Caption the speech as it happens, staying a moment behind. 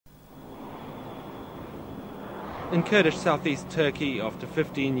In Kurdish southeast Turkey, after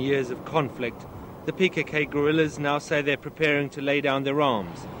 15 years of conflict, the PKK guerrillas now say they're preparing to lay down their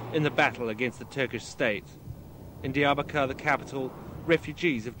arms in the battle against the Turkish state. In Diyarbakir, the capital,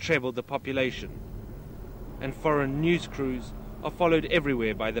 refugees have trebled the population, and foreign news crews are followed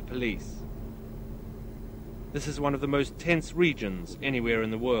everywhere by the police. This is one of the most tense regions anywhere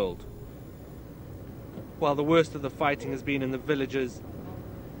in the world. While the worst of the fighting has been in the villages,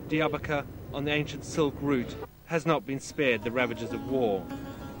 Diyarbakir, on the ancient Silk Route, has not been spared the ravages of war.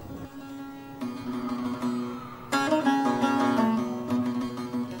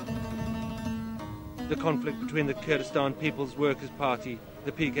 The conflict between the Kurdistan People's Workers' Party,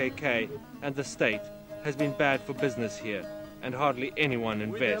 the PKK, and the state has been bad for business here, and hardly anyone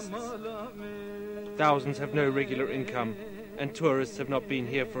invests. Thousands have no regular income, and tourists have not been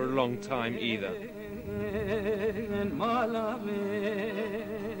here for a long time either.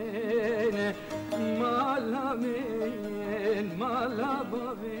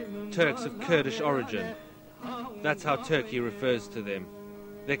 Turks of Kurdish origin, that's how Turkey refers to them.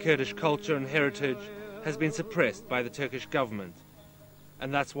 Their Kurdish culture and heritage has been suppressed by the Turkish government,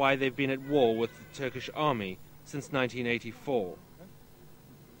 and that's why they've been at war with the Turkish army since 1984.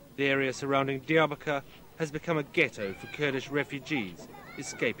 The area surrounding Diyarbakir has become a ghetto for Kurdish refugees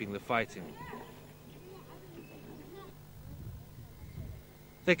escaping the fighting.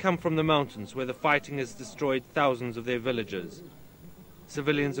 They come from the mountains where the fighting has destroyed thousands of their villages.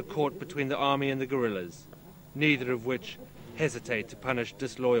 Civilians are caught between the army and the guerrillas, neither of which hesitate to punish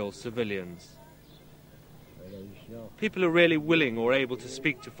disloyal civilians. People are rarely willing or able to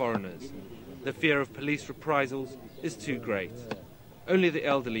speak to foreigners. The fear of police reprisals is too great. Only the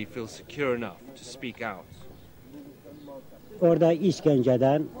elderly feel secure enough to speak out.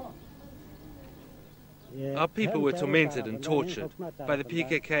 Our people were tormented and tortured by the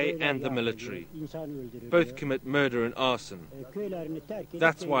PKK and the military. Both commit murder and arson.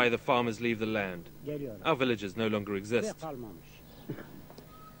 That's why the farmers leave the land. Our villages no longer exist.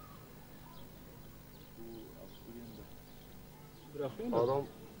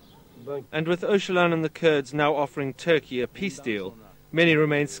 And with Öcalan and the Kurds now offering Turkey a peace deal, many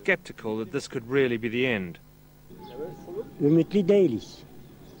remain skeptical that this could really be the end.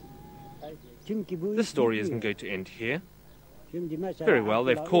 This story isn't going to end here. Very well,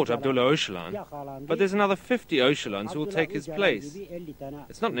 they've caught Abdullah Öcalan, but there's another 50 Öcalans who will take his place.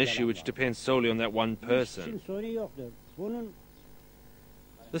 It's not an issue which depends solely on that one person.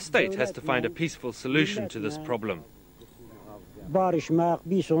 The state has to find a peaceful solution to this problem.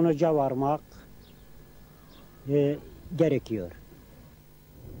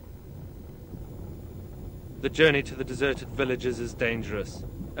 The journey to the deserted villages is dangerous,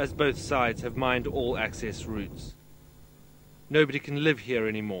 as both sides have mined all access routes. Nobody can live here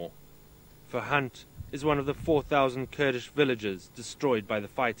anymore. Fahant is one of the 4,000 Kurdish villages destroyed by the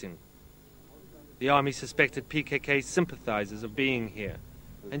fighting. The army suspected PKK sympathizers of being here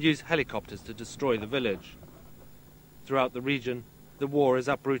and used helicopters to destroy the village. Throughout the region, the war has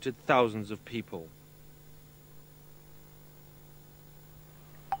uprooted thousands of people.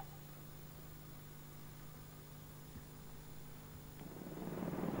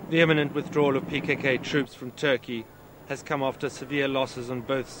 The imminent withdrawal of PKK troops from Turkey has come after severe losses on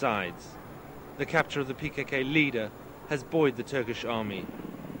both sides. The capture of the PKK leader has buoyed the Turkish army,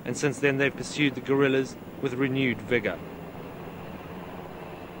 and since then they've pursued the guerrillas with renewed vigor.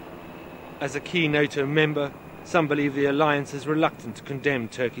 As a key NATO member, some believe the alliance is reluctant to condemn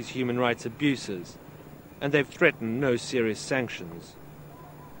Turkey's human rights abuses, and they've threatened no serious sanctions.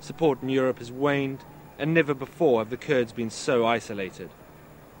 Support in Europe has waned, and never before have the Kurds been so isolated.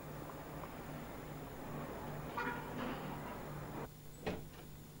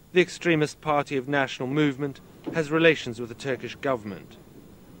 The extremist Party of National Movement has relations with the Turkish government.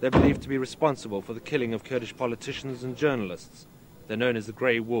 They're believed to be responsible for the killing of Kurdish politicians and journalists. They're known as the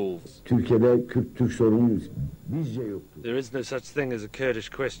Grey Wolves. There is no such thing as a Kurdish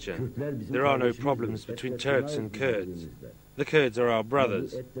question. There are no problems between Turks and Kurds. The Kurds are our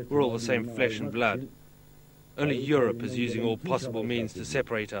brothers. We're all the same flesh and blood. Only Europe is using all possible means to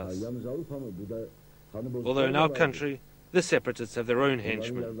separate us. Although in our country, the separatists have their own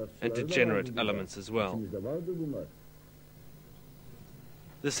henchmen and degenerate elements as well.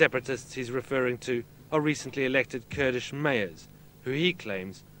 The separatists he's referring to are recently elected Kurdish mayors, who he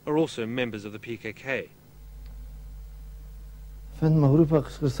claims are also members of the PKK.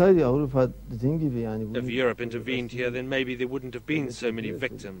 If Europe intervened here, then maybe there wouldn't have been so many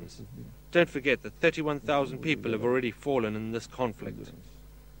victims. Don't forget that 31,000 people have already fallen in this conflict.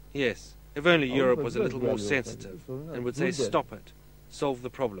 Yes, if only Europe was a little more sensitive and would say stop it, solve the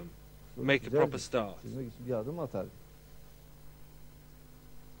problem. make a proper start.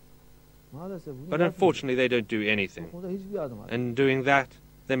 But unfortunately they don't do anything. And in doing that,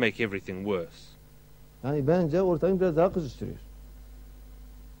 they make everything worse.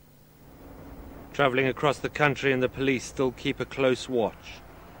 Travelling across the country, and the police still keep a close watch.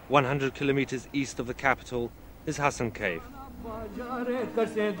 100 kilometers east of the capital is Hassan Cave.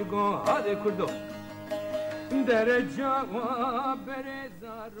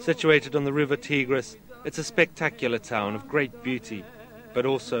 Situated on the river Tigris, it's a spectacular town of great beauty, but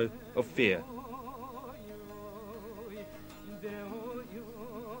also of fear.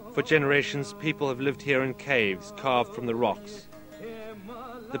 For generations, people have lived here in caves carved from the rocks.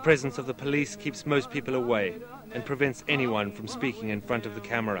 The presence of the police keeps most people away and prevents anyone from speaking in front of the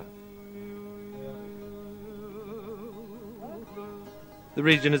camera. The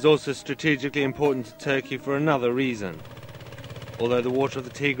region is also strategically important to Turkey for another reason. Although the water of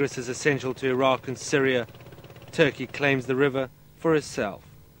the Tigris is essential to Iraq and Syria, Turkey claims the river for itself.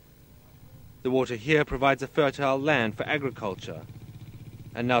 The water here provides a fertile land for agriculture,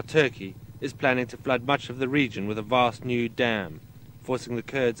 and now Turkey is planning to flood much of the region with a vast new dam, forcing the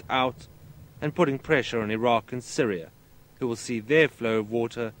Kurds out and putting pressure on Iraq and Syria, who will see their flow of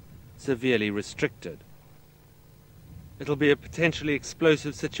water severely restricted. It'll be a potentially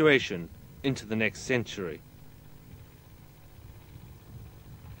explosive situation into the next century.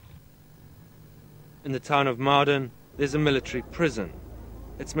 In the town of Mardin, there's a military prison.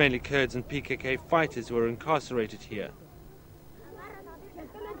 It's mainly Kurds and PKK fighters who are incarcerated here.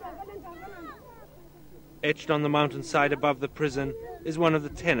 Etched on the mountainside above the prison is one of the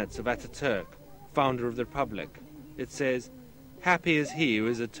tenets of Ataturk, founder of the Republic. It says, "Happy is he who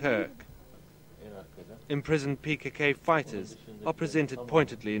is a Turk." Imprisoned PKK fighters are presented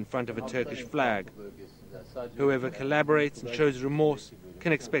pointedly in front of a Turkish flag. Whoever collaborates and shows remorse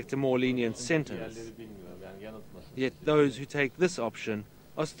can expect a more lenient sentence. Yet those who take this option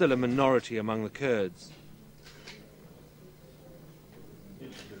are still a minority among the Kurds.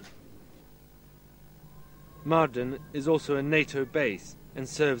 Mardin is also a NATO base and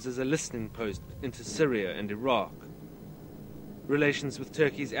serves as a listening post into Syria and Iraq. Relations with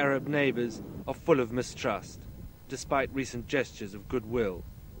Turkey's Arab neighbors are full of mistrust, despite recent gestures of goodwill.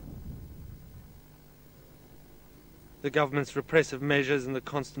 The government's repressive measures and the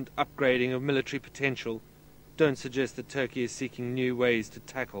constant upgrading of military potential don't suggest that Turkey is seeking new ways to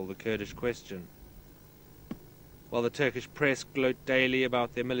tackle the Kurdish question. While the Turkish press gloat daily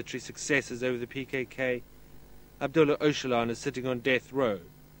about their military successes over the PKK, Abdullah Öcalan is sitting on death row,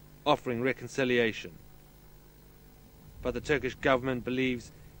 offering reconciliation. But the Turkish government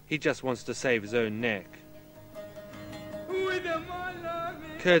believes he just wants to save his own neck.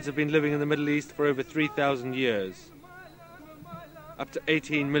 Kurds have been living in the Middle East for over 3,000 years. Up to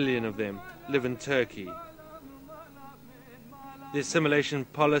 18 million of them live in Turkey. The assimilation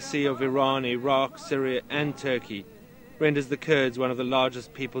policy of Iran, Iraq, Syria and Turkey renders the Kurds one of the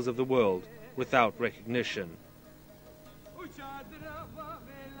largest peoples of the world without recognition.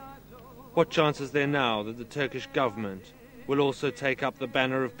 What chance is there now that the Turkish government will also take up the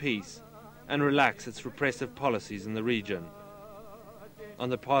banner of peace and relax its repressive policies in the region? On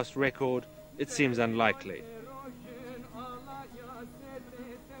the past record, it seems unlikely.